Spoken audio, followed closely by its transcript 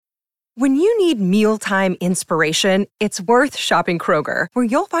When you need mealtime inspiration, it's worth shopping Kroger, where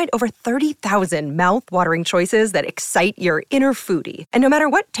you'll find over 30,000 mouth-watering choices that excite your inner foodie. And no matter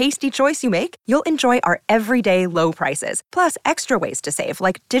what tasty choice you make, you'll enjoy our everyday low prices, plus extra ways to save,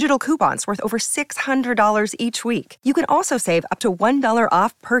 like digital coupons worth over $600 each week. You can also save up to $1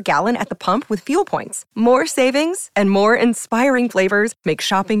 off per gallon at the pump with fuel points. More savings and more inspiring flavors make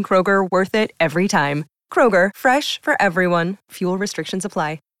shopping Kroger worth it every time. Kroger, fresh for everyone. Fuel restrictions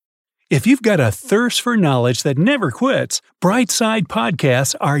apply. If you've got a thirst for knowledge that never quits, Brightside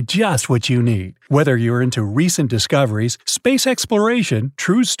Podcasts are just what you need. Whether you're into recent discoveries, space exploration,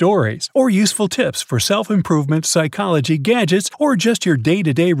 true stories, or useful tips for self-improvement, psychology, gadgets, or just your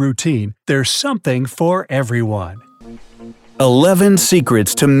day-to-day routine, there's something for everyone. 11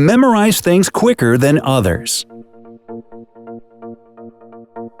 Secrets to Memorize Things Quicker Than Others.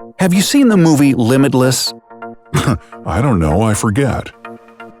 Have you seen the movie Limitless? I don't know, I forget.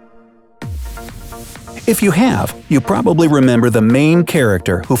 If you have, you probably remember the main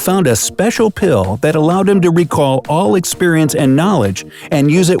character who found a special pill that allowed him to recall all experience and knowledge and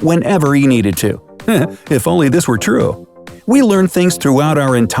use it whenever he needed to. If only this were true. We learn things throughout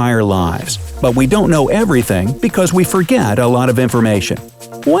our entire lives, but we don't know everything because we forget a lot of information.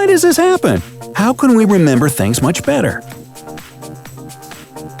 Why does this happen? How can we remember things much better?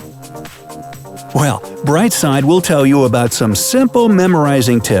 Well, Brightside will tell you about some simple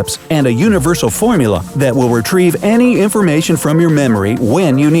memorizing tips and a universal formula that will retrieve any information from your memory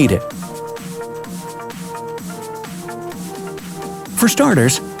when you need it. For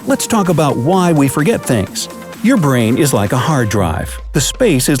starters, let's talk about why we forget things. Your brain is like a hard drive. The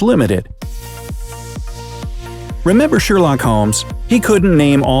space is limited. Remember Sherlock Holmes? He couldn't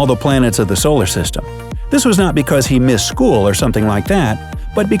name all the planets of the solar system. This was not because he missed school or something like that,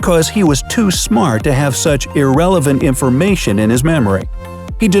 but because he was too smart to have such irrelevant information in his memory.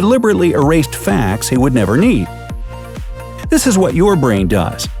 He deliberately erased facts he would never need. This is what your brain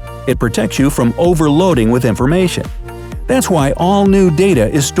does. It protects you from overloading with information. That's why all new data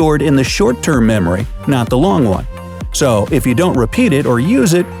is stored in the short-term memory, not the long one. So if you don't repeat it or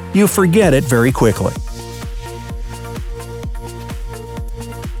use it, you forget it very quickly.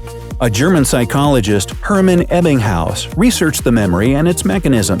 A German psychologist, Hermann Ebbinghaus, researched the memory and its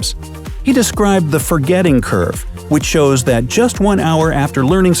mechanisms. He described the forgetting curve, which shows that just 1 hour after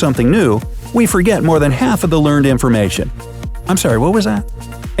learning something new, we forget more than half of the learned information. I'm sorry, what was that?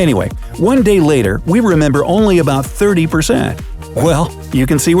 Anyway, 1 day later, we remember only about 30%. Well, you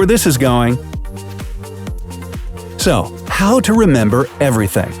can see where this is going. So, how to remember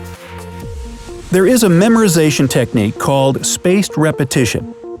everything? There is a memorization technique called spaced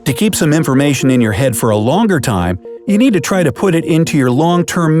repetition. To keep some information in your head for a longer time, you need to try to put it into your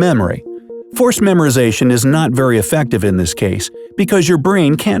long-term memory. Forced memorization is not very effective in this case because your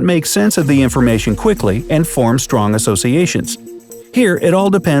brain can't make sense of the information quickly and form strong associations. Here, it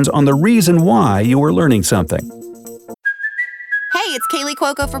all depends on the reason why you are learning something. Hey, it's Kaylee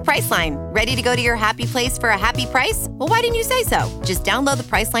Cuoco for Priceline. Ready to go to your happy place for a happy price? Well, why didn't you say so? Just download the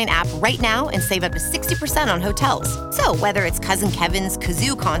Priceline app right now and save up to 60% on hotels. So whether it's Cousin Kevin's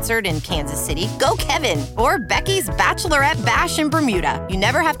Kazoo Concert in Kansas City, go Kevin, or Becky's Bachelorette Bash in Bermuda, you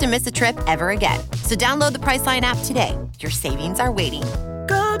never have to miss a trip ever again. So download the Priceline app today. Your savings are waiting.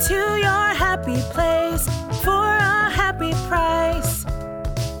 Go to your happy place for a happy price.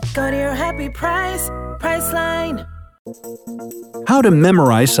 Go to your happy price, Priceline. How to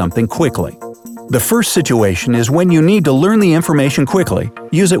memorize something quickly. The first situation is when you need to learn the information quickly,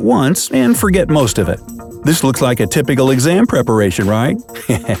 use it once, and forget most of it. This looks like a typical exam preparation, right?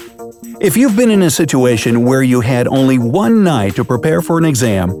 If you've been in a situation where you had only one night to prepare for an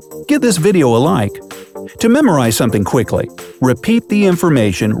exam, give this video a like. To memorize something quickly, repeat the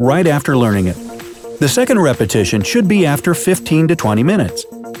information right after learning it. The second repetition should be after 15 to 20 minutes.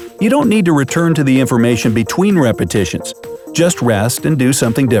 You don't need to return to the information between repetitions. Just rest and do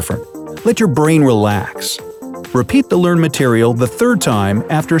something different. Let your brain relax. Repeat the learned material the third time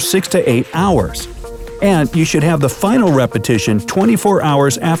after 6 to 8 hours. And you should have the final repetition 24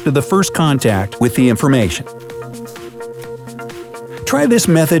 hours after the first contact with the information. Try this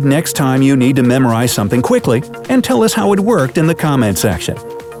method next time you need to memorize something quickly and tell us how it worked in the comment section.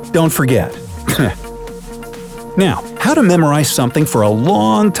 Don't forget. Now, how to memorize something for a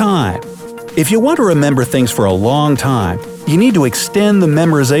long time. If you want to remember things for a long time, you need to extend the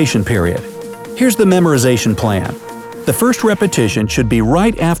memorization period. Here's the memorization plan. The first repetition should be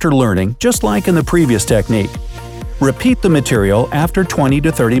right after learning, just like in the previous technique. Repeat the material after 20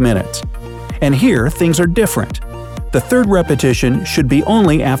 to 30 minutes. And here, things are different. The third repetition should be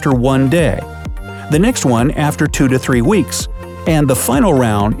only after 1 day. The next one after 2 to 3 weeks. and the final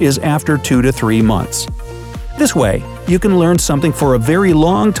round is after 2 to 3 months. This way, you can learn something for a very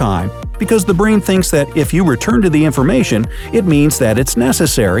long time because the brain thinks that if you return to the information, it means that it's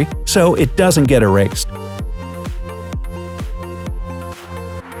necessary, so it doesn't get erased.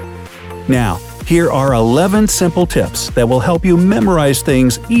 Now, here are 11 simple tips that will help you memorize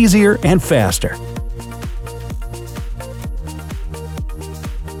things easier and faster.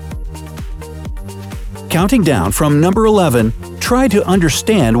 Counting down from number 11, try to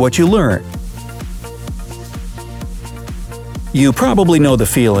understand what you learn. You probably know the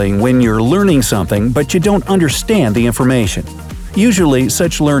feeling when you're learning something but you don't understand the information. Usually,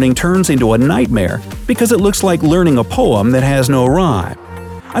 such learning turns into a nightmare because it looks like learning a poem that has no rhyme.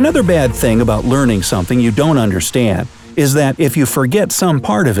 Another bad thing about learning something you don't understand is that if you forget some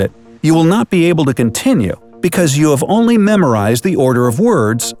part of it, you will not be able to continue because you have only memorized the order of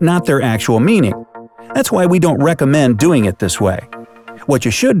words, not their actual meaning. That's why we don't recommend doing it this way. What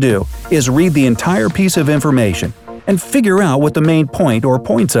you should do is read the entire piece of information and figure out what the main point or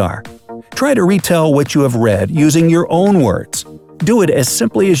points are. Try to retell what you have read using your own words. Do it as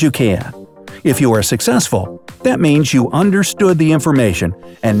simply as you can. If you are successful, that means you understood the information,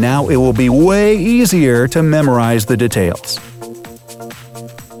 and now it will be way easier to memorize the details.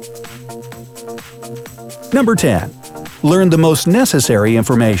 Number 10. Learn the most necessary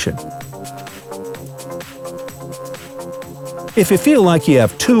information. If you feel like you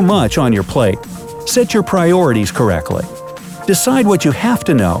have too much on your plate, set your priorities correctly. Decide what you have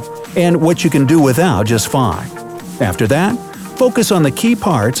to know and what you can do without just fine. After that, focus on the key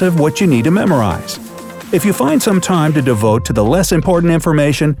parts of what you need to memorize. If you find some time to devote to the less important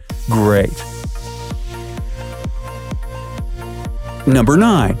information, great. Number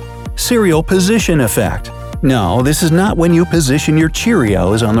 9. Serial position effect. No, this is not when you position your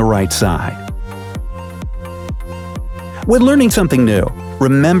Cheerios on the right side. When learning something new,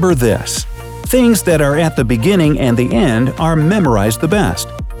 remember this. Things that are at the beginning and the end are memorized the best.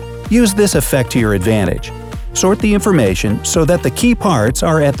 Use this effect to your advantage. Sort the information so that the key parts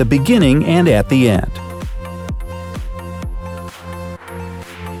are at the beginning and at the end.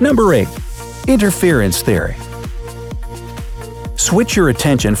 Number 8. Interference theory. Switch your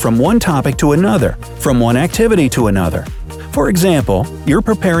attention from one topic to another, from one activity to another. For example, you're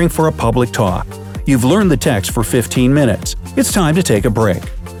preparing for a public talk. You've learned the text for 15 minutes. It's time to take a break.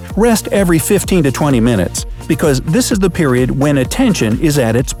 Rest every 15 to 20 minutes, because this is the period when attention is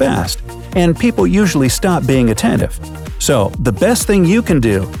at its best, and people usually stop being attentive. So, the best thing you can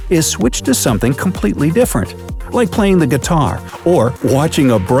do is switch to something completely different, like playing the guitar or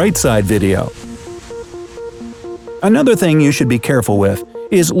watching a Brightside video. Another thing you should be careful with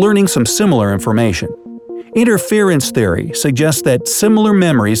is learning some similar information. Interference theory suggests that similar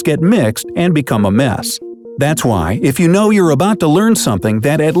memories get mixed and become a mess. That's why, if you know you're about to learn something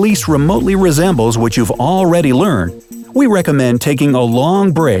that at least remotely resembles what you've already learned, we recommend taking a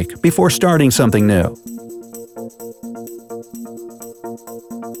long break before starting something new.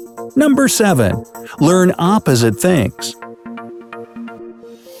 Number 7. Learn opposite things.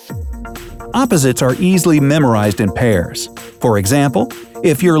 Opposites are easily memorized in pairs. For example,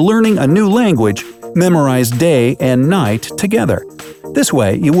 if you're learning a new language, memorize day and night together. This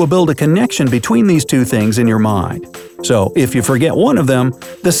way, you will build a connection between these two things in your mind. So, if you forget one of them,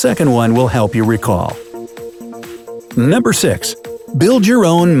 the second one will help you recall. Number 6. Build your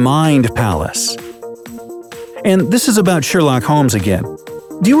own mind palace. And this is about Sherlock Holmes again.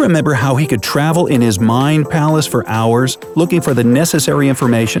 Do you remember how he could travel in his mind palace for hours looking for the necessary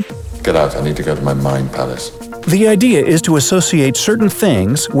information? Get out, I need to go to my mind palace. The idea is to associate certain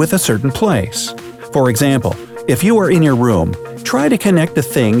things with a certain place. For example, if you are in your room, try to connect the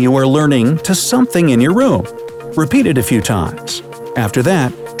thing you are learning to something in your room. Repeat it a few times. After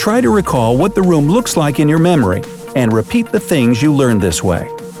that, try to recall what the room looks like in your memory and repeat the things you learned this way.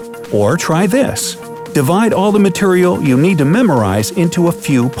 Or try this. Divide all the material you need to memorize into a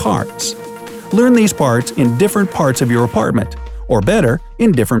few parts. Learn these parts in different parts of your apartment, or better,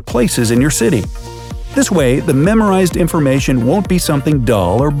 in different places in your city. This way, the memorized information won't be something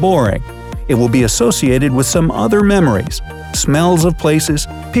dull or boring. It will be associated with some other memories, smells of places,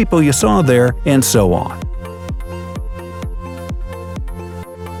 people you saw there, and so on.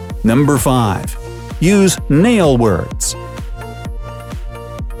 Number 5. Use nail words.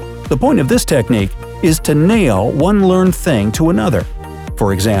 The point of this technique is to nail one learned thing to another.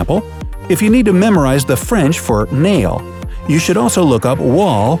 For example, if you need to memorize the French for nail, you should also look up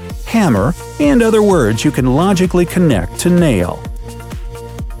wall, hammer, and other words you can logically connect to nail.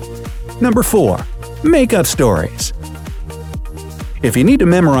 Number 4. Make up stories. If you need to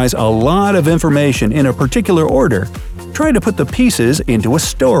memorize a lot of information in a particular order, Try to put the pieces into a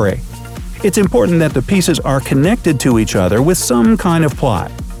story. It's important that the pieces are connected to each other with some kind of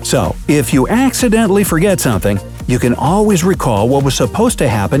plot. So, if you accidentally forget something, you can always recall what was supposed to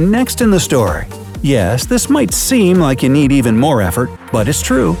happen next in the story. Yes, this might seem like you need even more effort, but it's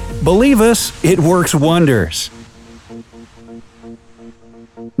true. Believe us, it works wonders.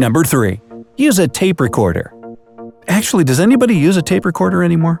 Number 3. Use a tape recorder. Actually, does anybody use a tape recorder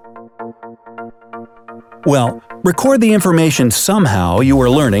anymore? Well, record the information somehow you are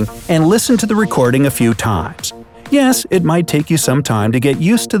learning and listen to the recording a few times. Yes, it might take you some time to get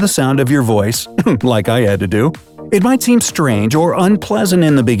used to the sound of your voice, like I had to do. It might seem strange or unpleasant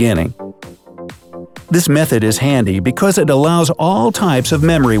in the beginning. This method is handy because it allows all types of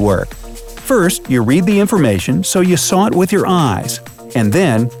memory work. First, you read the information so you saw it with your eyes, and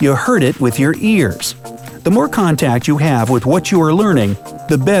then you heard it with your ears. The more contact you have with what you are learning,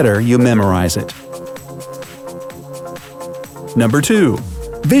 the better you memorize it. Number 2.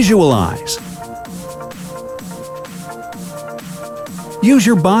 Visualize. Use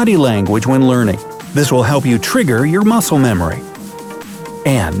your body language when learning. This will help you trigger your muscle memory.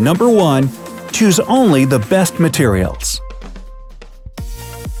 And number 1. Choose only the best materials.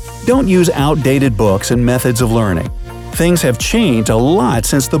 Don't use outdated books and methods of learning. Things have changed a lot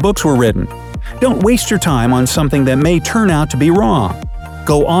since the books were written. Don't waste your time on something that may turn out to be wrong.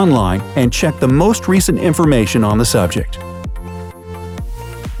 Go online and check the most recent information on the subject.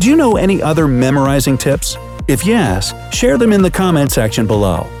 Do you know any other memorizing tips? If yes, share them in the comment section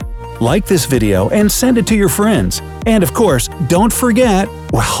below. Like this video and send it to your friends. And of course, don't forget,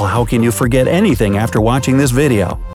 well, how can you forget anything after watching this video?